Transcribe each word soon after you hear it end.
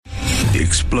The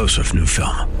explosive new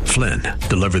film, Flynn,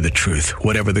 deliver the truth,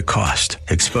 whatever the cost,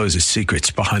 exposes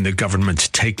secrets behind the government's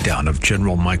takedown of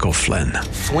General Michael Flynn.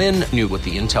 Flynn knew what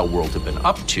the intel world had been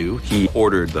up to. He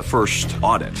ordered the first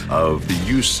audit of the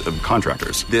use of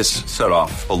contractors. This set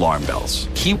off alarm bells.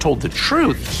 He told the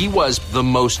truth. He was the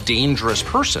most dangerous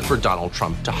person for Donald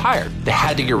Trump to hire. They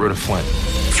had to get rid of Flynn.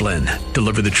 Flynn,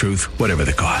 deliver the truth, whatever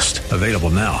the cost. Available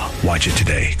now. Watch it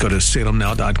today. Go to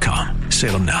salemnow.com.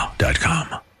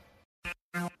 salemnow.com.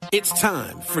 It's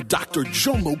time for Dr.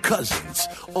 Jomo Cousins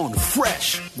on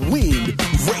Fresh Wind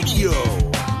Radio.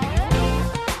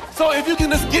 So if you can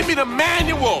just give me the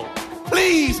manual,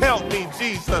 please help me,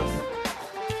 Jesus.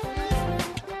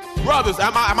 Brothers,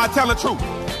 am I telling the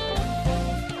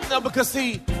truth? No, because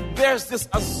see, there's this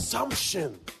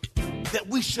assumption that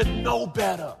we should know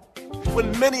better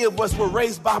when many of us were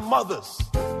raised by mothers.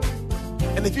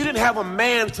 And if you didn't have a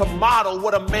man to model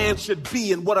what a man should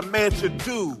be and what a man should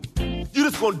do, you're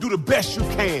just going to do the best you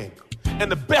can. And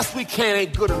the best we can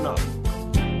ain't good enough.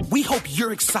 We hope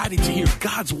you're excited to hear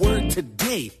God's word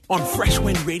today on Fresh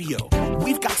Wind Radio.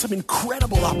 We've got some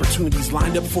incredible opportunities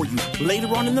lined up for you later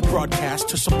on in the broadcast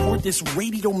to support this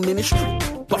radio ministry.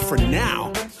 But for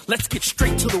now, let's get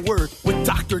straight to the word with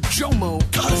Dr. Jomo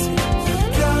Cousins.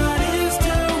 God is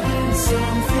doing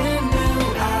something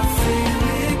new. I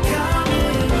feel it coming.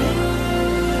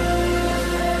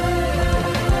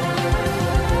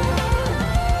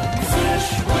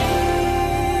 Fresh Wind.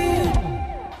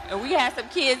 And we had some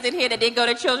kids in here that didn't go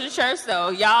to children's church, so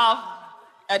y'all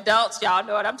adults, y'all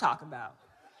know what I'm talking about.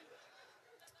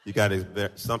 You got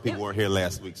to, some people weren't here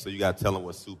last week, so you got to tell them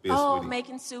what soup is, Oh, sweetie.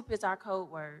 making soup is our code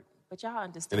word, but y'all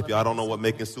understand. And if y'all don't know what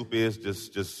making soup is,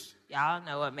 just. Y'all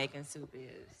know what making soup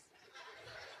is.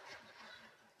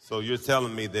 So you're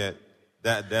telling me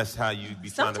that's how you be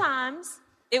trying to. Sometimes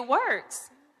it works.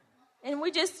 And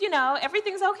we just,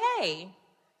 everything's okay.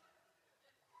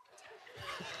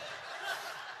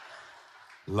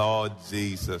 Lord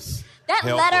Jesus. That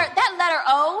letter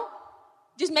O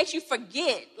just makes you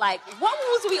forget, like, what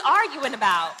was we arguing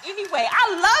about? Anyway, I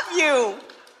love you.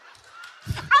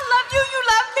 I love you. You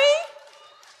love me.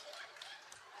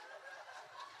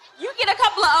 You get a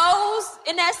couple of O's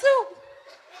in that soup.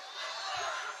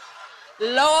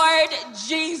 Lord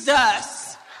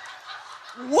Jesus.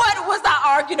 What was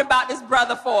I arguing about this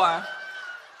brother for?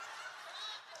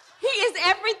 He is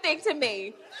everything to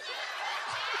me.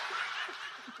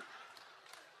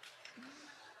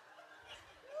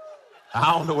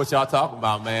 I don't know what y'all talking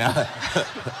about, man.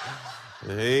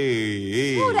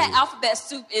 Hey. Ooh, that alphabet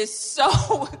soup is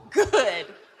so good.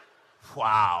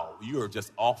 Wow, you are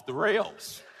just off the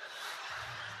rails.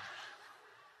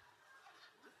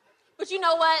 But you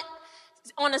know what?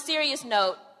 On a serious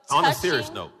note,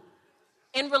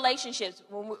 in relationships,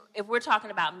 if we're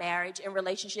talking about marriage and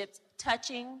relationships,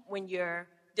 touching when you're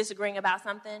disagreeing about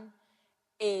something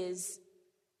is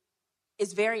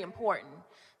very important.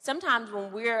 Sometimes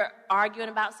when we're arguing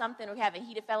about something or having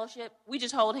heated fellowship, we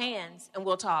just hold hands and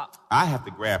we'll talk. I have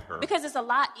to grab her. Because it's a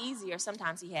lot easier.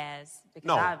 Sometimes he has.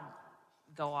 Because I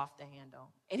go off the handle.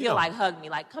 And he'll hug me,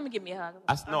 like, come and give me a hug.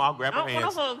 I'll grab her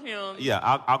hands. I hug him. Yeah,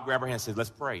 I'll grab her hand and say, let's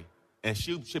pray. And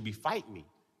she should be fighting me.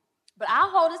 But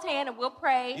I'll hold his hand and we'll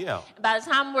pray. Yeah. And by the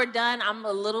time we're done, I'm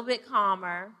a little bit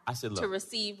calmer to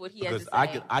receive what he has to say.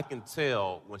 Because I can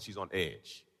tell when she's on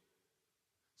edge.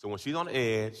 So when she's on the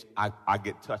edge, I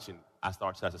get touching. I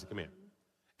start touching. I say, come here.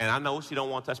 And I know she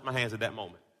don't want to touch my hands at that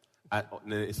moment.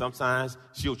 Sometimes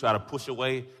she'll try to push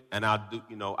away, and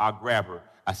I'll grab her.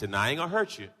 I said, I ain't going to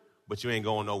hurt you, but you ain't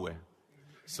going nowhere.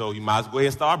 So you might as well go ahead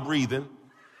and start breathing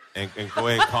and go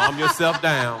ahead and calm yourself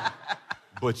down,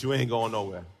 but you ain't going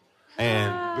nowhere.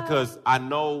 And because I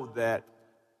know that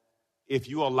if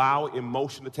you allow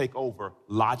emotion to take over,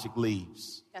 logic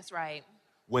leaves. That's right.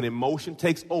 When emotion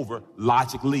takes over,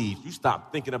 logic leaves. You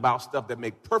stop thinking about stuff that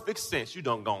make perfect sense. You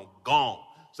done gone.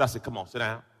 So I said, come on, sit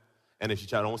down. And if she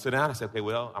don't want to sit down, I said, okay,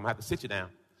 well, I'm going to have to sit you down.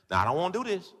 Now, I don't want to do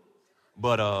this,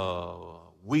 but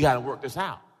we got to work this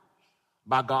out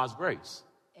by God's grace.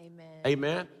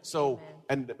 Amen. So,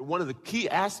 and one of the key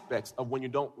aspects of when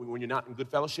you're not in good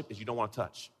fellowship is you don't want to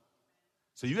touch.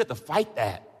 So you have to fight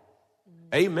that.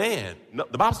 Amen. No,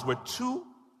 the Bible says where two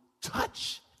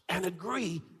touch and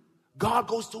agree, God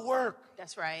goes to work.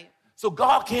 That's right. So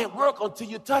God can't work until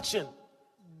you're touching.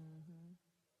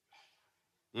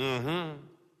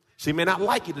 She may not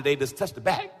like you today, just touch the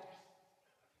back.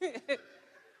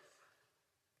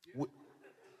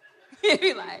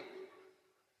 Be like,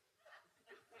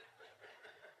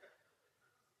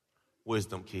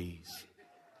 wisdom keys.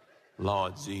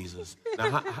 Lord Jesus.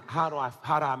 Now, how do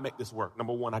I make this work?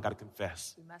 Number one, I got to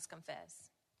confess. we must confess.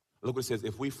 Look what it says.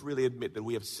 If we freely admit that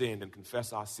we have sinned and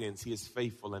confess our sins, he is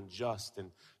faithful and just and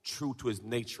true to his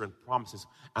nature and promises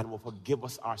and will forgive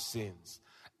us our sins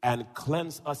and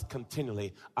cleanse us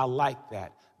continually. I like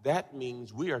that. That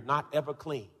means we are not ever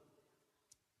clean.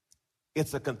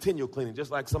 It's a continual cleaning.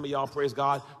 Just like some of y'all, praise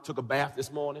God, took a bath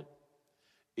this morning.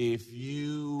 If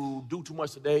you do too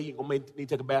much today, you're going to need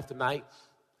to take a bath tonight.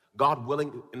 God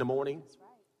willing, in the morning. That's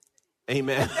right.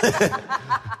 Amen.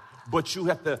 But you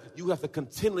have to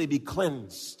continually be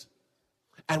cleansed.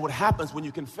 And what happens when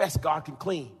you confess, God can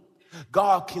clean.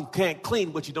 God can't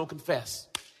clean what you don't confess.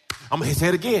 I'm going to say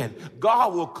it again.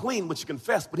 God will clean what you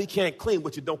confess, but he can't clean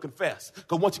what you don't confess.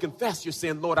 Because once you confess, you're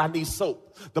saying, Lord, I need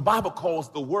soap. The Bible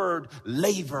calls the word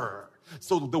laver.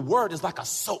 So the word is like a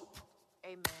soap.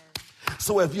 Amen.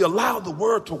 So if you allow the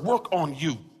word to work on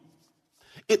you,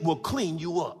 it will clean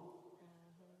you up.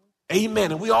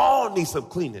 Amen. And we all need some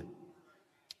cleaning.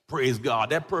 Praise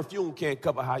God. That perfume can't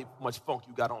cover how much funk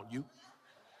you got on you.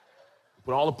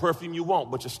 Put all the perfume you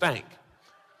want, but you stink.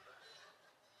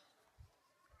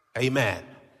 Amen.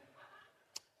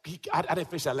 I didn't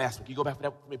finish that last week. Can you go back for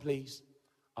that for me, please?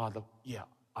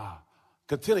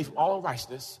 Continually from all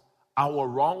unrighteousness, our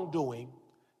wrongdoing,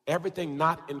 everything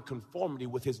not in conformity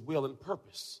with his will and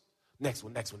purpose. Next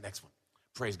one.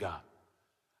 Praise God.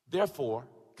 Therefore,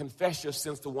 confess your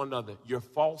sins to one another, your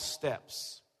false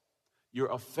steps, your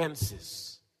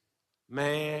offenses.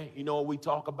 Man, you know what we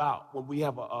talk about when we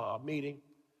have a meeting?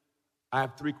 I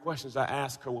have 3 questions I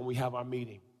ask her when we have our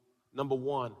meeting. Number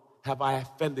 1, have I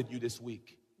offended you this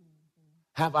week?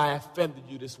 Have I offended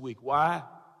you this week? Why?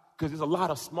 Because there's a lot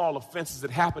of small offenses that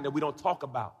happen that we don't talk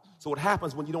about. So what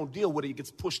happens when you don't deal with it, it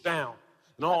gets pushed down.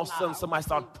 And all of a sudden somebody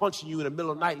starts punching you in the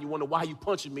middle of the night and you wonder why you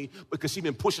punching me, because she's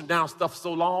been pushing down stuff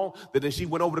so long that then she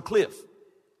went over the cliff.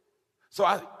 So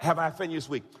have I offended you this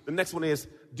week? The next one is,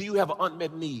 do you have an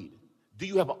unmet need? Do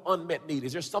you have an unmet need?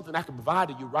 Is there something I can provide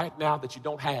to you right now that you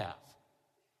don't have?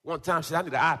 One time she said, I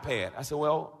need an iPad. I said,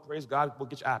 well, praise God, we'll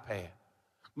get your iPad.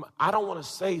 I don't want to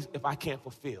say if I can't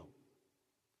fulfill.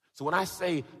 So when I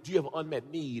say, do you have an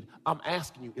unmet need, I'm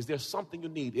asking you, is there something you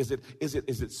need? Is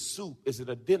it soup? Is it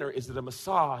a dinner? Is it a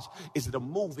massage? Is it a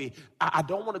movie? I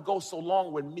don't want to go so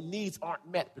long when needs aren't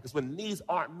met, because when needs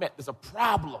aren't met, there's a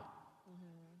problem.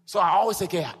 So I always say,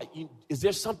 okay, is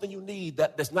there something you need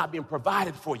that's not being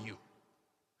provided for you?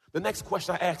 The next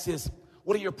question I ask is,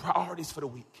 what are your priorities for the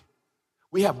week?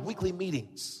 We have weekly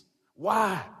meetings.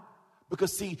 Why?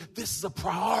 Because, see, this is a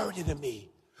priority to me.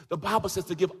 The Bible says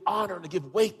to give honor and to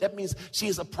give weight. That means she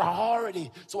is a priority.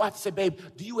 So I have to say, babe,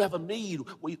 do you have a need?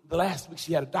 The last week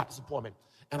she had a doctor's appointment,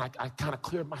 and I kind of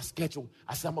cleared my schedule.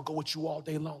 I said, I'm going to go with you all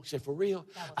day long. She said, for real?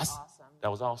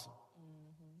 That was awesome.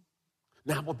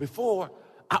 Mm-hmm. Now, but before,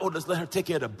 I would just let her take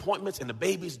care of the appointments and the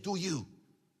babies. Do you?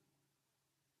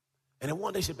 And then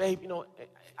one day she said, babe,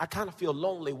 I kind of feel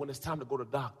lonely when it's time to go to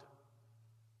the doctor.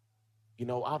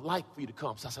 I'd like for you to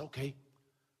come. So I said, okay,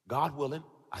 God willing.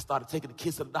 I started taking the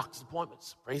kids to the doctor's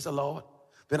appointments. Praise the Lord.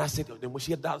 Then when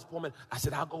she had a doctor's appointment, I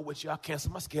said, I'll go with you. I'll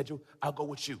cancel my schedule. I'll go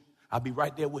with you. I'll be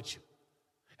right there with you.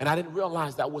 And I didn't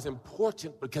realize that was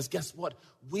important, because guess what?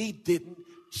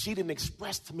 She didn't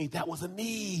express to me that was a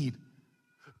need.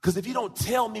 Because if you don't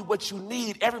tell me what you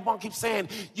need, everyone keeps saying,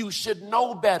 you should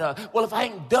know better. Well, if I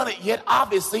ain't done it yet,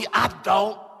 obviously I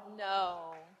don't.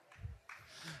 No.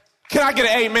 Can I get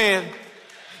an amen?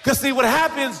 Because see, what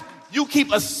happens, you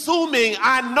keep assuming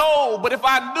I know, but if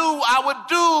I knew, I would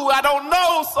do. I don't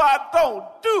know, so I don't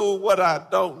do what I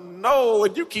don't know.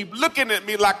 And you keep looking at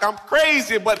me like I'm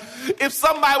crazy, but if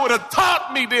somebody would have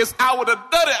taught me this, I would have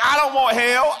done it. I don't want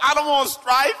hell. I don't want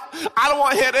strife. I don't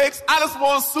want headaches. I just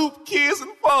want soup, kids,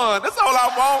 and fun. That's all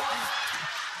I want.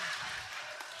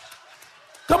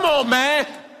 Come on, man.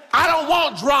 I don't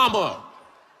want drama.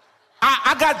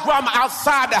 I got drama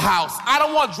outside the house. I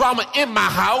don't want drama in my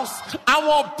house. I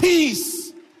want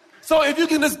peace. So if you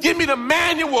can just give me the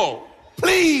manual,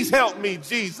 please help me,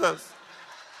 Jesus.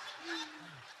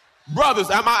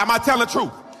 Brothers, am I telling the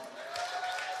truth?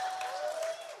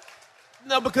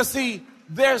 No, because see,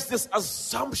 there's this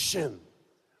assumption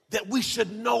that we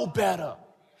should know better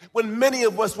when many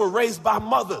of us were raised by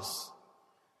mothers.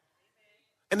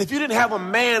 And if you didn't have a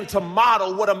man to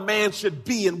model what a man should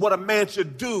be and what a man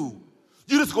should do,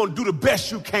 you're just going to do the best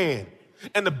you can.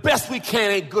 And the best we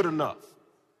can ain't good enough.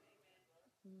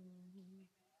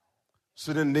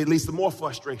 So then it leads to more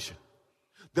frustration.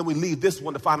 Then we leave this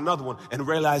one to find another one and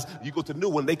realize you go to the new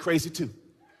one, they crazy too.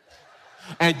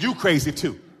 And you crazy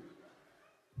too.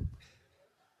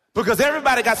 Because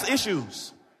everybody got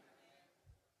issues.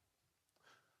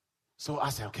 So I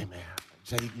said, okay, man,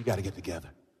 Jay, you got to get together.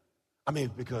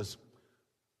 Because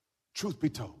truth be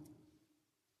told,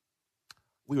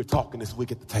 We were talking this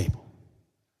week at the table.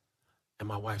 And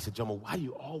my wife said, Jomo, why do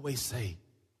you always say,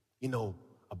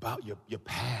 about your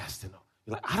past? And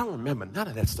you're like, I don't remember none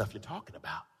of that stuff you're talking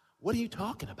about. What are you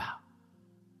talking about?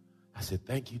 I said,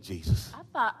 thank you, Jesus.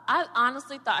 I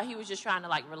honestly thought he was just trying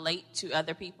to relate to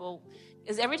other people.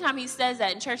 Because every time he says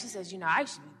that in church, he says, I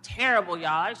used to be terrible,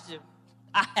 y'all.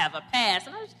 I have a past.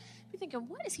 And I was be thinking,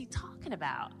 what is he talking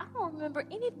about? I don't remember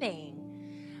anything.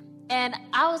 And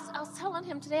I was telling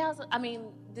him today,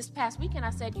 this past weekend, I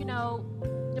said,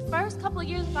 the first couple of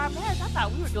years of our marriage, I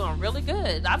thought we were doing really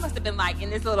good. I must have been in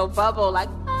this little bubble, la,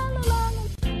 la, la.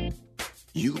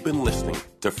 You've been listening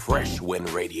to Fresh Wind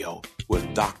Radio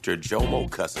with Dr. Jomo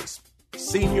Cousins,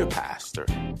 Senior Pastor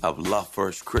of Love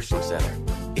First Christian Center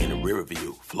in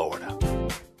Riverview, Florida.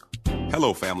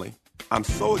 Hello, family. I'm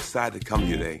so excited to come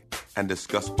here today and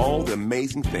discuss all the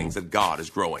amazing things that God is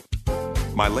growing.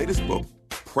 My latest book,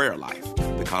 Prayer Life,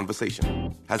 The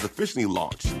Conversation, has officially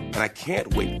launched, and I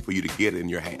can't wait for you to get it in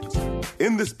your hands.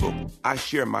 In this book, I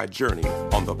share my journey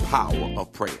on the power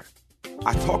of prayer.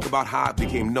 I talk about how I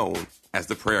became known as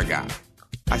the prayer guy.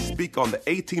 I speak on the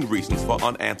 18 reasons for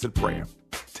unanswered prayer,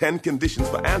 10 conditions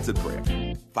for answered prayer,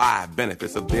 5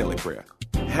 benefits of daily prayer,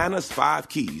 Hannah's 5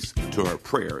 keys to her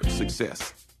prayer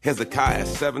success, Hezekiah's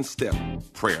 7-step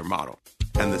prayer model,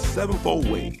 and the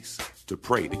 7-fold ways to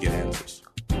pray to get answers.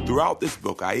 Throughout this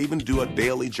book, I even do a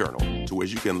daily journal to where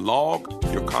you can log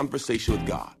your conversation with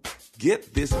God.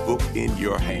 Get this book in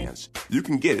your hands. You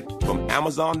can get it from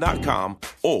Amazon.com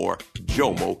or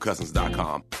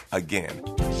JomoCousins.com. Again,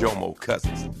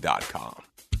 JomoCousins.com.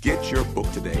 Get your book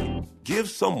today. Give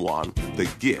someone the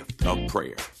gift of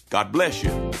prayer. God bless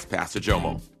you. It's Pastor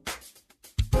Jomo.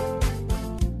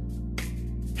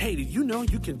 Hey, did you know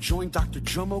you can join Dr.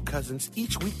 Jomo Cousins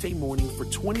each weekday morning for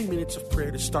 20 minutes of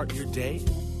prayer to start your day?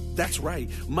 That's right.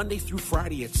 Monday through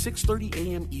Friday at 6:30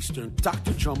 a.m. Eastern,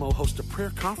 Dr. Jomo hosts a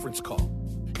prayer conference call.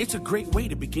 It's a great way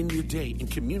to begin your day in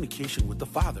communication with the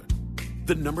Father.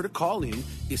 The number to call in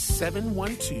is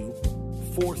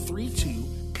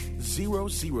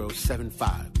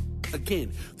 712-432-0075.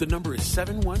 Again, the number is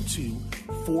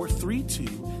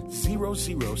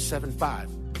 712-432-0075.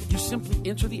 You simply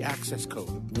enter the access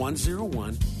code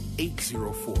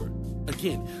 101804.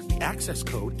 Again, the access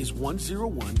code is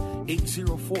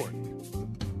 101804.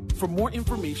 For more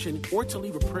information or to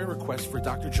leave a prayer request for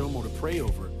Dr. Jomo to pray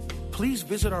over, please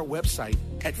visit our website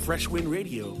at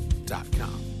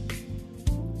freshwindradio.com.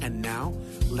 And now,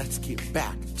 let's get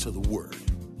back to the Word.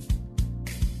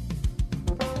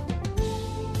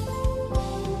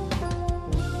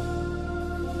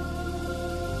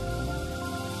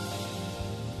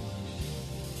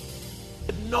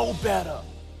 Know better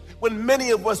when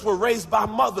many of us were raised by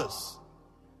mothers.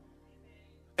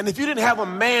 And if you didn't have a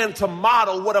man to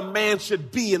model what a man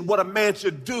should be and what a man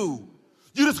should do,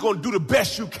 you're just going to do the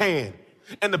best you can.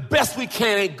 And the best we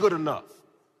can ain't good enough.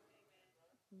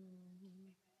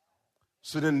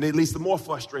 So then it leads to more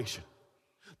frustration.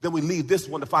 Then we leave this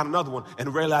one to find another one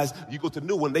and realize you go to the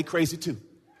new one, they crazy too.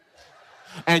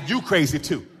 And you crazy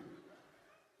too.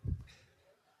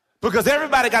 Because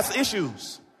everybody got some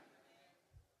issues.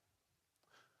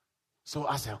 So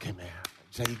I said, okay, man,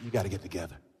 Jay, you got to get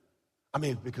together.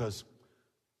 Because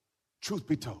truth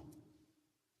be told,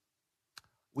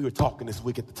 we were talking this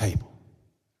week at the table.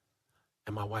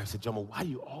 And my wife said, Jomo, why do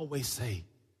you always say,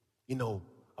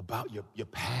 about your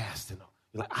past? And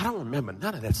you're like, I don't remember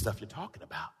none of that stuff you're talking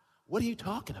about. What are you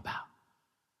talking about?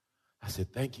 I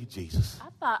said, thank you, Jesus.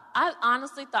 I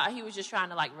honestly thought he was just trying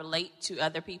to relate to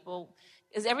other people.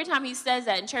 Because every time he says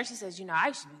that in church, he says, I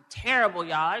used to be terrible,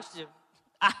 y'all.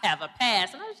 I have a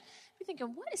past. And I was be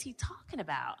thinking, what is he talking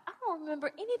about? I don't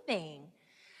remember anything.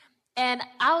 And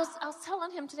I was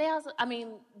telling him today,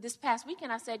 this past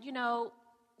weekend, I said,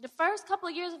 the first couple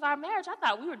of years of our marriage, I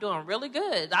thought we were doing really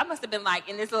good. I must have been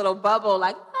in this little bubble, la, la,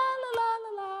 la,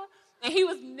 la, la. And he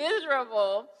was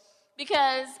miserable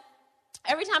because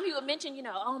every time he would mention,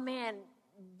 oh man,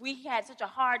 we had such a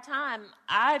hard time,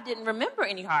 I didn't remember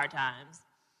any hard times.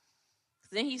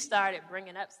 Then he started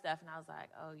bringing up stuff, and I was like,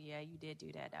 oh, yeah, you did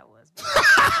do that. That was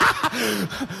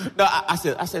bad. No, I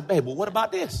said, babe, well, what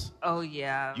about this? Oh,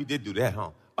 yeah. You did do that,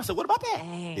 huh? I said, what about that?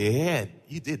 Dang. Yeah,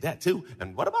 you did that, too.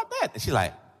 And what about that? And she's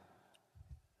like,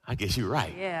 I guess you're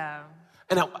right. Yeah.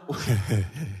 And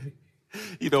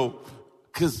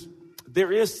because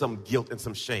there is some guilt and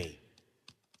some shame.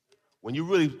 When you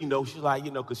really, she's like,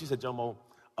 because she said, Jomo,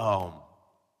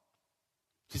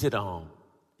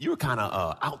 you were kind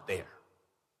of out there.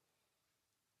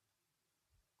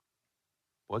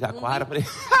 Boy, it got quiet up in there.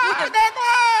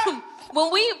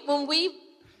 when we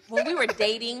when we were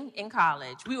dating in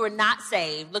college, we were not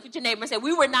saved. Look at your neighbor and say,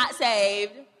 we were not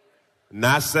saved.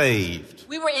 Not saved.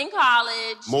 We were in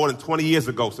college. More than 20 years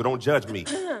ago, so don't judge me.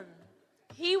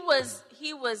 He was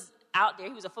out there.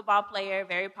 He was a football player,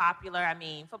 very popular.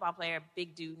 Football player,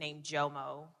 big dude named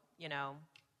Jomo, you know.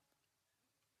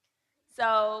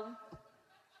 So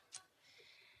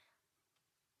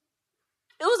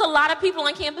it was a lot of people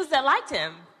on campus that liked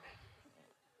him.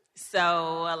 So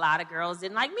a lot of girls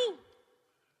didn't like me.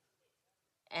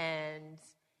 And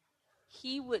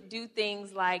he would do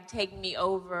things like take me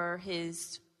over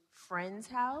his friend's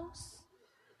house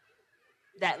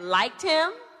that liked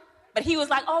him, but he was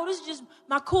like, oh, this is just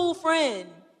my cool friend.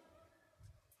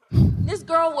 This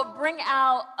girl would bring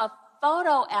out a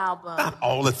photo album. Not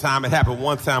all the time. It happened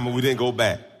one time when we didn't go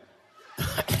back.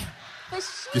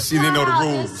 But she didn't know the brought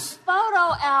out rules. this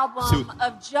photo album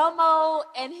of Jomo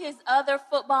and his other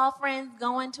football friends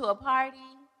going to a party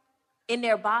in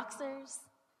their boxers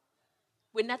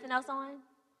with nothing else on.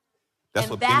 That's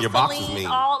and what in your boxes Vaseline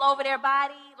mean. all over their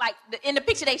body. Like, in the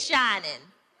picture, they shining.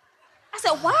 I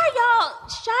said, why are y'all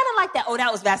shining like that? Oh,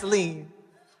 that was Vaseline.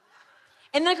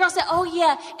 And then the girl said, oh,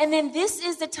 yeah, and then this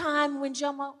is the time when Jomo...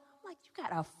 I'm like, you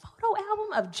got a photo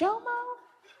album of Jomo?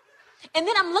 And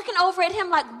then I'm looking over at him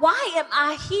like, why am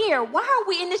I here? Why are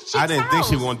we in this chick's house? I didn't think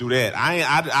she was going to do that.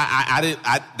 I didn't.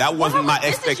 That wasn't my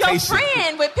expectation. This is your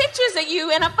friend with pictures of you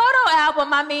in a photo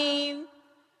album.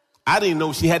 I didn't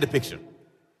know she had the picture.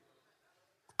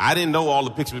 I didn't know all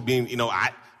the pictures were being,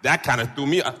 that kind of threw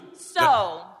me up.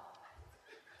 So,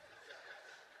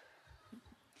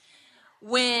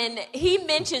 when he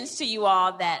mentions to you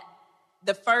all that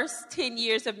the first 10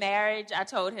 years of marriage, I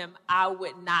told him I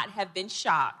would not have been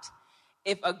shocked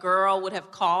if a girl would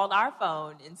have called our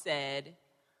phone and said,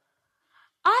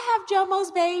 I have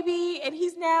Jomo's baby, and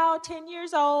he's now 10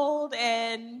 years old,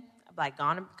 and I'm like,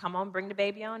 come on, bring the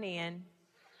baby on in.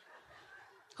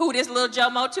 Who, this little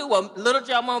Jomo too? Well, little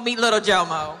Jomo meet little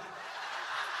Jomo.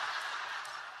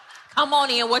 Come on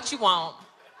in, what you want?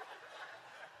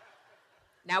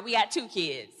 Now we got 2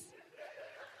 kids.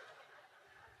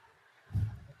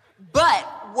 But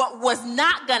what was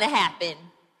not gonna happen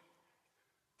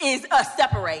is us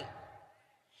separate.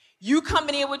 You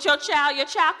coming in with your child can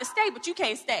stay, but you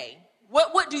can't stay.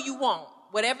 What do you want?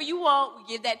 Whatever you want, we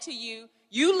give that to you.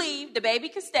 You leave, the baby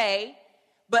can stay.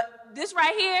 But this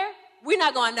right here, we're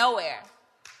not going nowhere.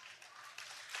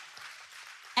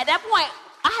 At that point,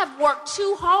 I have worked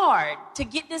too hard to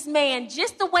get this man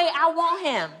just the way I want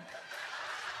him.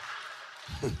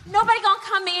 Nobody gonna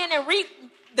come in and reap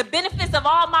the benefits of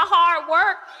all my hard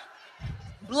work,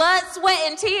 blood, sweat,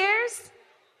 and tears.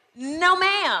 No,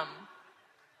 ma'am.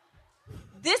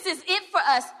 This is it for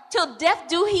us till death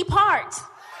do he part.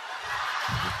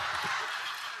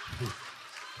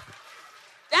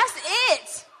 That's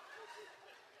it.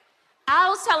 I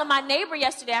was telling my neighbor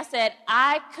yesterday, I said,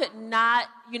 I could not,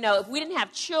 if we didn't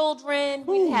have children,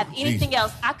 we didn't have anything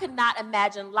else, I could not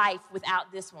imagine life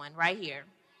without this one right here.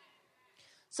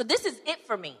 So this is it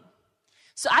for me.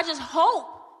 So I just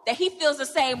hope that he feels the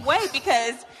same way,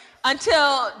 because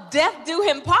until death do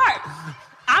him part,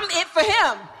 I'm it for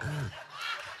him.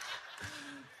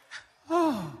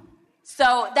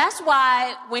 So that's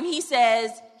why when he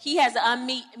says he has an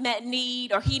unmet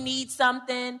need or he needs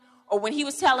something, or when he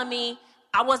was telling me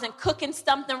I wasn't cooking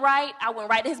something right, I went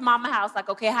right to his mama's house like,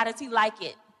 okay, how does he like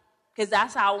it? Because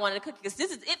that's how I wanted to cook it, because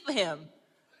this is it for him.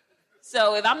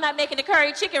 So if I'm not making the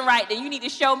curry chicken right, then you need to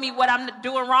show me what I'm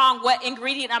doing wrong, what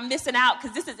ingredient I'm missing out,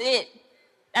 because this is it.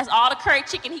 That's all the curry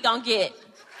chicken he gonna get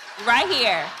right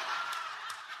here.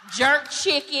 Jerk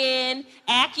chicken,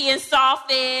 ackee and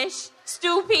sawfish,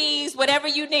 stew peas, whatever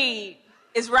you need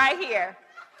is right here.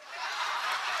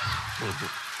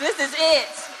 This is it.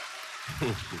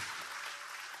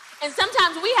 And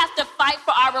sometimes we have to fight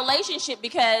for our relationship,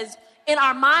 because in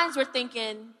our minds we're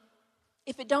thinking,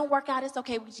 if it don't work out, it's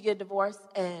okay, we just get a divorce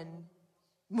and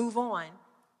move on.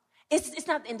 It's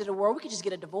not the end of the world, we could just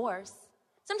get a divorce.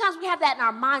 Sometimes we have that in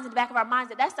our minds, in the back of our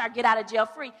minds, that's our get out of jail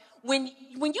free. When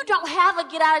you don't have a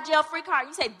get out of jail free card,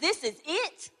 you say, this is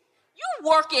it. You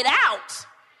work it out.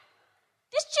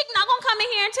 This chick not gonna come in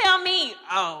here and tell me,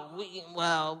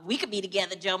 we could be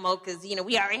together, Jomo, because,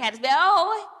 we already had this.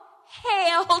 Oh,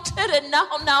 hell to the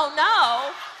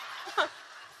no.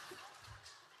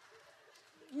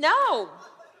 No.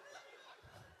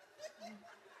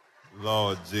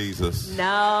 Lord Jesus.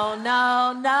 No.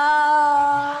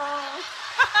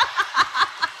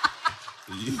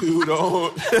 You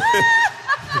don't.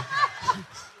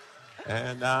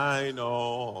 And I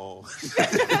know.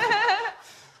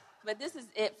 But this is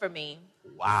it for me.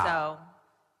 Wow.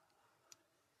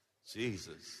 So.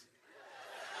 Jesus.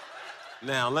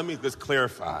 Now, let me just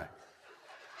clarify.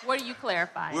 What are you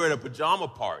clarifying? We're at a pajama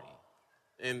party,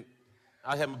 and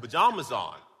I have my pajamas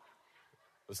on.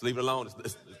 Let's leave it alone.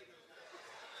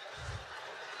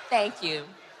 Thank you.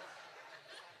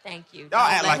 Thank you. Y'all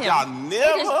act like y'all never.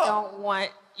 I just don't want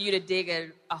you to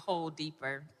dig a hole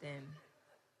deeper than.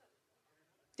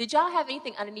 Did y'all have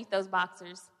anything underneath those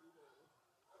boxers?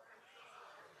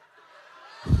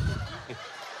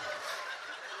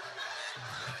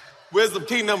 Wisdom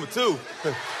key number 2.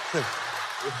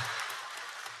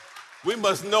 We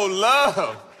must know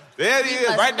love. There it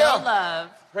is, right there. Love.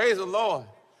 Praise the Lord.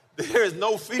 There is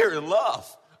no fear in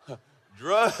love.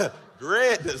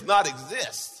 Dread does not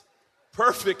exist.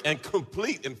 Perfect and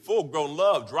complete and full-grown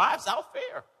love drives out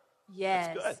fear.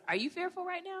 Yes. That's good. Are you fearful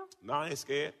right now? No, I ain't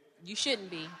scared. You shouldn't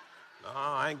be. No,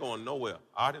 I ain't going nowhere.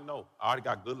 I already know. I already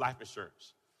got good life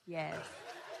insurance. Yes.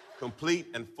 Complete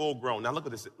and full-grown. Now look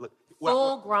at this. Look.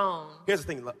 Full-grown. Here's the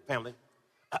thing, family.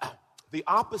 The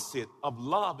opposite of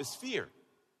love is fear.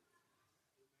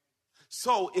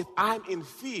 So if I'm in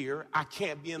fear, I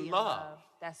can't be in love.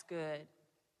 That's good.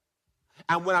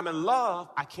 And when I'm in love,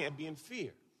 I can't be in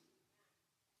fear.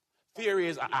 Fear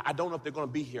is, I don't know if they're going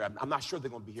to be here. I'm not sure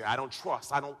they're going to be here. I don't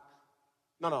trust.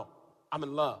 No, I'm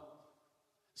in love.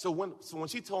 So when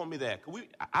she told me that,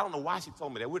 I don't know why she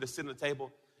told me that. We were just sitting at the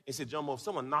table and said, Jomo, if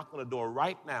someone knocked on the door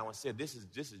right now and said, this is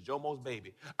Jomo's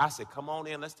baby, I said, come on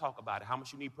in, let's talk about it. How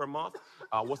much you need per month?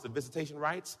 What's the visitation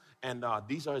rights? And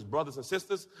these are his brothers and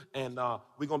sisters, and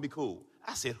we're going to be cool.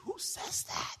 I said, who says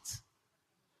that?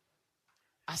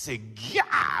 I said,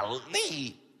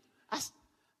 golly.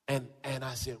 And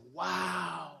I said,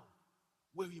 wow,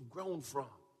 where have you grown from?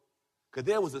 Because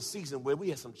there was a season where we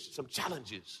had some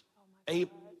challenges. Yeah.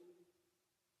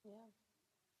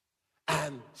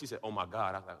 And she said, oh, my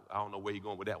God. I was like, I don't know where you're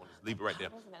going with that one. Just leave it right there.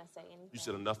 I wasn't going to say anything. You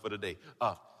said enough for the day.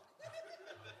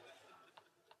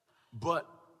 But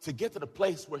to get to the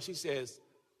place where she says,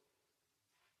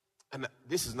 and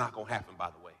this is not going to happen, by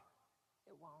the way.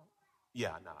 It won't.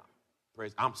 Yeah, nah.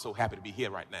 Praise. I'm so happy to be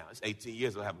here right now. It's 18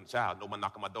 years of having a child. No one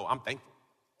knocking on my door. I'm thankful.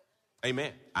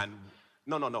 Amen.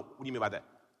 No. What do you mean by that?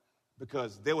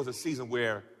 Because there was a season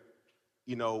where,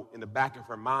 in the back of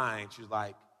her mind, she was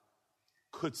like,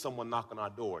 could someone knock on our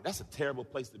door? That's a terrible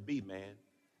place to be, man,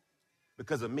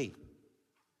 because of me.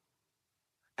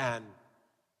 And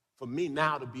for me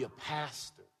now to be a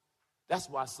pastor, that's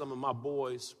why some of my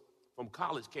boys from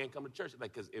college can't come to church.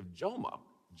 Like, because if Jomo?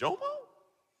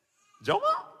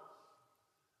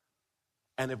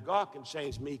 And if God can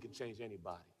change me, he can change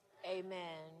anybody.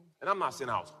 Amen. And I'm not saying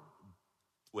let's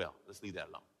leave that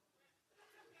alone.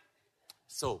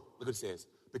 So, look what it says.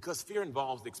 Because fear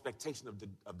involves the expectation of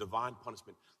divine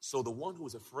punishment. So the one who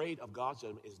is afraid of God's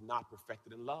judgment is not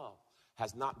perfected in love,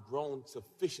 has not grown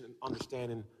sufficient in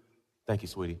understanding. Thank you,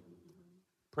 sweetie.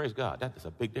 Mm-hmm. Praise God. That is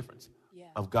a big difference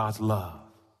of God's love.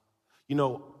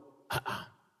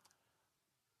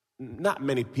 Not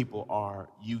many people are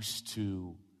used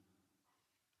to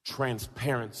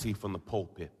transparency from the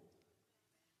pulpit.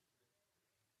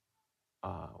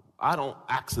 I don't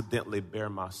accidentally bare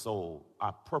my soul.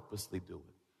 I purposely do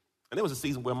it. And there was a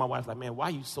season where my wife was like, man, why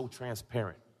are you so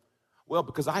transparent? Well,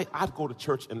 because I'd go to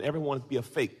church and everyone would be a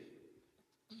fake.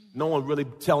 No one really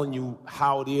telling you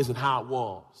how it is and how it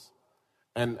was.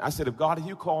 And I said, if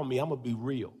you call me, I'm going to be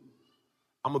real.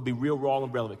 I'm going to be real, raw,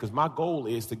 and relevant. Because my goal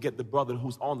is to get the brother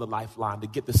who's on the lifeline, to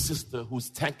get the sister whose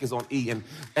tank is on E,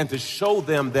 and to show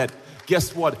them that,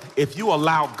 guess what? If you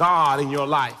allow God in your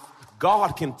life,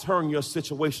 God can turn your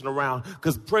situation around.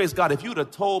 Because praise God, if you'd have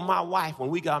told my wife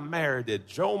when we got married that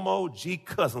Jomo G.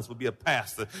 Cousins would be a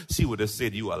pastor, she would have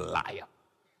said you a liar.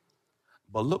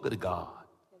 But look at God.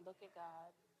 Look at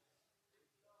God.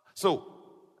 So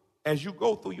as you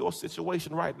go through your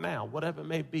situation right now, whatever it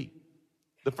may be,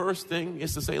 the first thing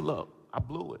is to say, look, I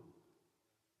blew it.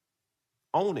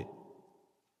 Own it.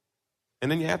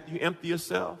 And then after you empty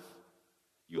yourself,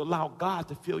 you allow God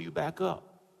to fill you back up.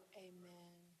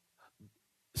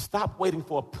 Stop waiting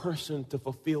for a person to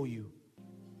fulfill you.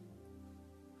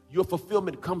 Your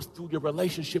fulfillment comes through your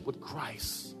relationship with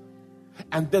Christ.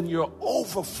 And then your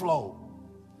overflow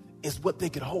is what they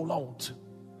can hold on to.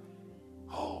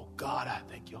 Oh, God, I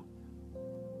thank you.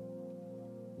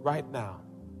 Right now,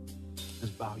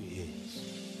 just bow your heads.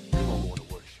 We don't want to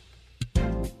worship.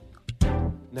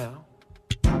 Now,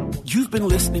 You've been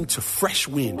listening to Fresh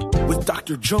Wind with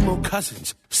Dr. Jomo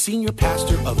Cousins, Senior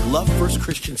Pastor of Love First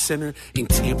Christian Center in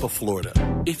Tampa, Florida.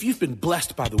 If you've been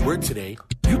blessed by the word today,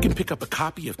 you can pick up a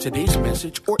copy of today's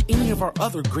message or any of our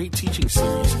other great teaching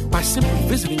series by simply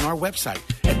visiting our website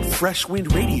at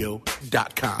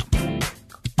freshwindradio.com.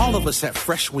 All of us at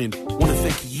Fresh Wind want to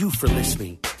thank you for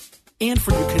listening. and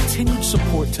for your continued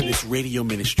support to this radio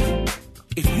ministry.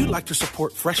 If you'd like to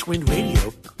support Fresh Wind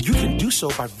Radio, you can do so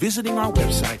by visiting our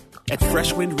website at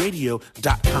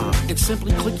freshwindradio.com and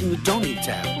simply clicking the Donate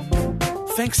tab.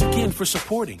 Thanks again for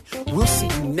supporting. We'll see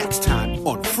you next time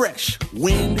on Fresh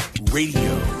Wind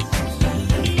Radio.